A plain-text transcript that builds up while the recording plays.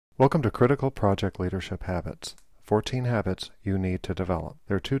Welcome to Critical Project Leadership Habits, 14 habits you need to develop.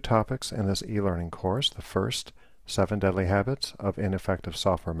 There are two topics in this e-learning course. The first, 7 deadly habits of ineffective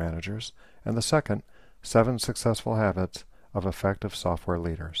software managers, and the second, 7 successful habits of effective software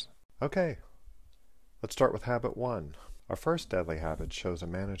leaders. Okay, let's start with habit 1. Our first deadly habit shows a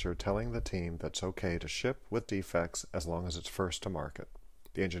manager telling the team that it's okay to ship with defects as long as it's first to market.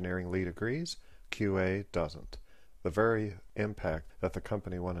 The engineering lead agrees, QA doesn't. The very impact that the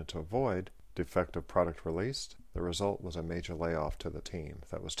company wanted to avoid, defective product released, the result was a major layoff to the team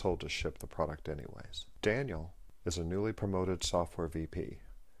that was told to ship the product anyways. Daniel is a newly promoted software VP.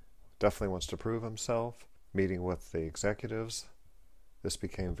 Definitely wants to prove himself. Meeting with the executives, this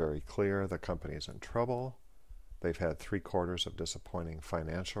became very clear the company is in trouble. They've had 3 quarters of disappointing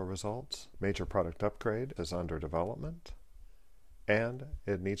financial results. Major product upgrade is under development, and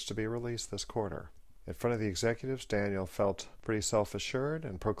it needs to be released this quarter. In front of the executives, Daniel felt pretty self-assured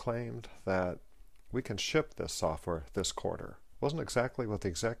and proclaimed that we can ship this software this quarter. Wasn't exactly what the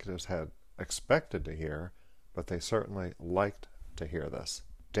executives had expected to hear, but they certainly liked to hear this.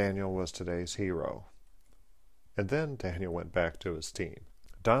 Daniel was today's hero. And then Daniel went back to his team.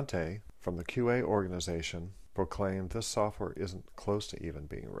 Dante, from the QA organization, proclaimed this software isn't close to even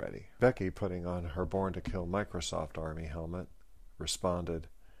being ready. Becky, putting on her Born to Kill Microsoft Army helmet, responded,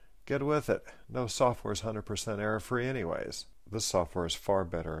 "Get with it. No software is 100% error-free anyways. This software is far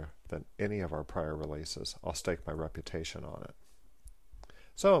better than any of our prior releases. I'll stake my reputation on it."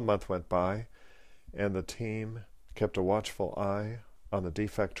 So a month went by, and the team kept a watchful eye on the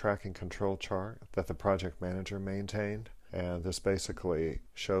defect tracking control chart that the project manager maintained. And this basically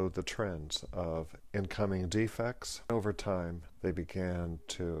showed the trends of incoming defects. Over time, they began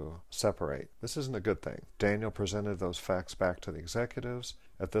to separate. This isn't a good thing. Daniel presented those facts back to the executives.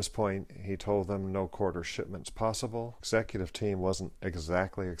 At this point, he told them no quarter shipments possible. Executive team wasn't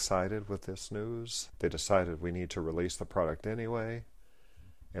exactly excited with this news. They decided we need to release the product anyway,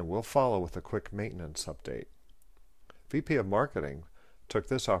 and we'll follow with a quick maintenance update. VP of Marketing took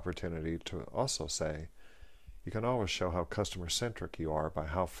this opportunity to also say, you can always show how customer-centric you are by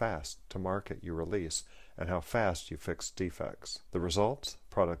how fast to market you release and how fast you fix defects. The results?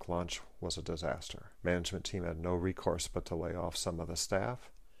 Product launch was a disaster. Management team had no recourse but to lay off some of the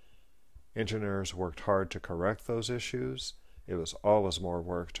staff. Engineers worked hard to correct those issues. It was always more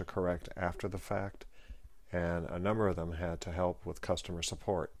work to correct after the fact, and a number of them had to help with customer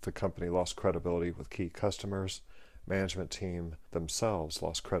support. The company lost credibility with key customers. Management team themselves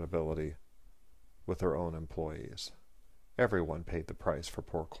lost credibility with their own employees. Everyone paid the price for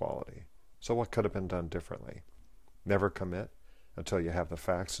poor quality. So what could have been done differently? Never commit until you have the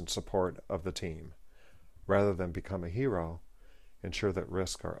facts and support of the team. Rather than become a hero, ensure that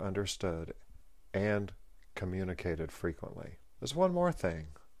risks are understood and communicated frequently. There's one more thing.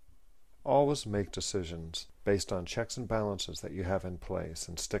 Always make decisions based on checks and balances that you have in place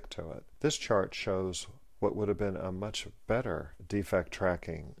and stick to it. This chart shows what would have been a much better defect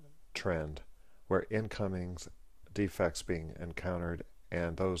tracking trend, where incoming defects being encountered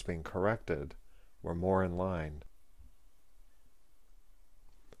and those being corrected were more in line.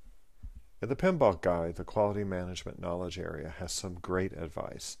 In the Pinball Guide, the Quality Management Knowledge area has some great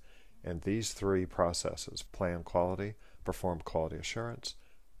advice, and these 3 processes, plan quality, perform quality assurance,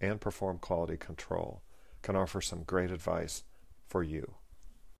 and perform quality control, can offer some great advice for you.